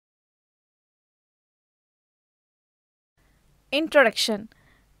Introduction.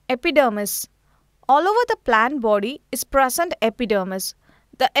 Epidermis. All over the plant body is present epidermis.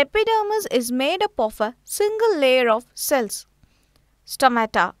 The epidermis is made up of a single layer of cells.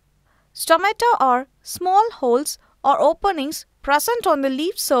 Stomata. Stomata are small holes or openings present on the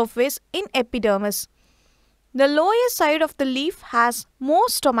leaf surface in epidermis. The lower side of the leaf has more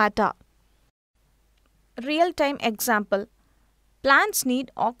stomata. Real-time example. Plants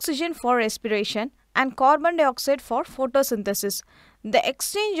need oxygen for respiration and carbon dioxide for photosynthesis. The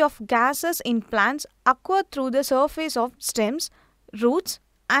exchange of gases in plants occur through the surface of stems, roots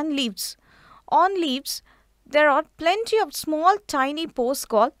and leaves. On leaves, there are plenty of small tiny pores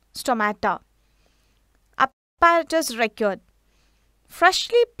called stomata. Apparatus record.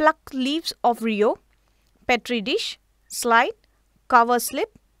 Freshly plucked leaves of Rio, petri dish, slide, cover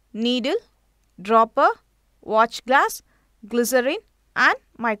slip, needle, dropper, watch glass, glycerin and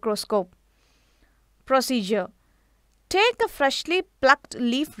microscope. Procedure. Take a freshly plucked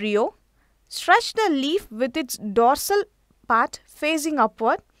leaf Rio, stretch the leaf with its dorsal part facing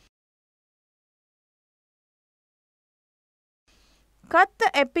upward, cut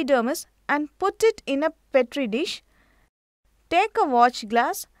the epidermis and put it in a petri dish. Take a watch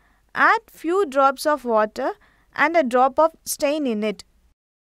glass, add few drops of water and a drop of stain in it.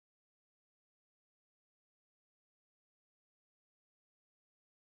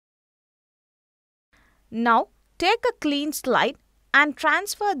 Now take a clean slide and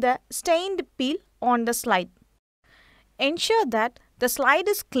transfer the stained peel on the slide. Ensure that the slide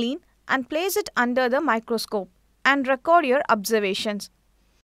is clean and place it under the microscope and record your observations.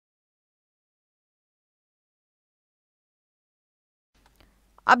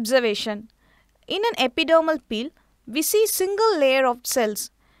 Observation. In an epidermal peel, we see single layer of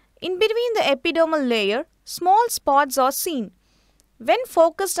cells. In between the epidermal layer, small spots are seen. When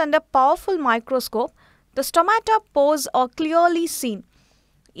focused under powerful microscope, the stomata pores are clearly seen.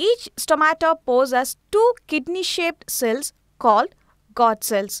 Each stomata pore has two kidney-shaped cells called God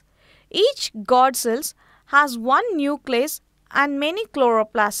cells. Each God cells has one nucleus and many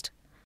chloroplasts.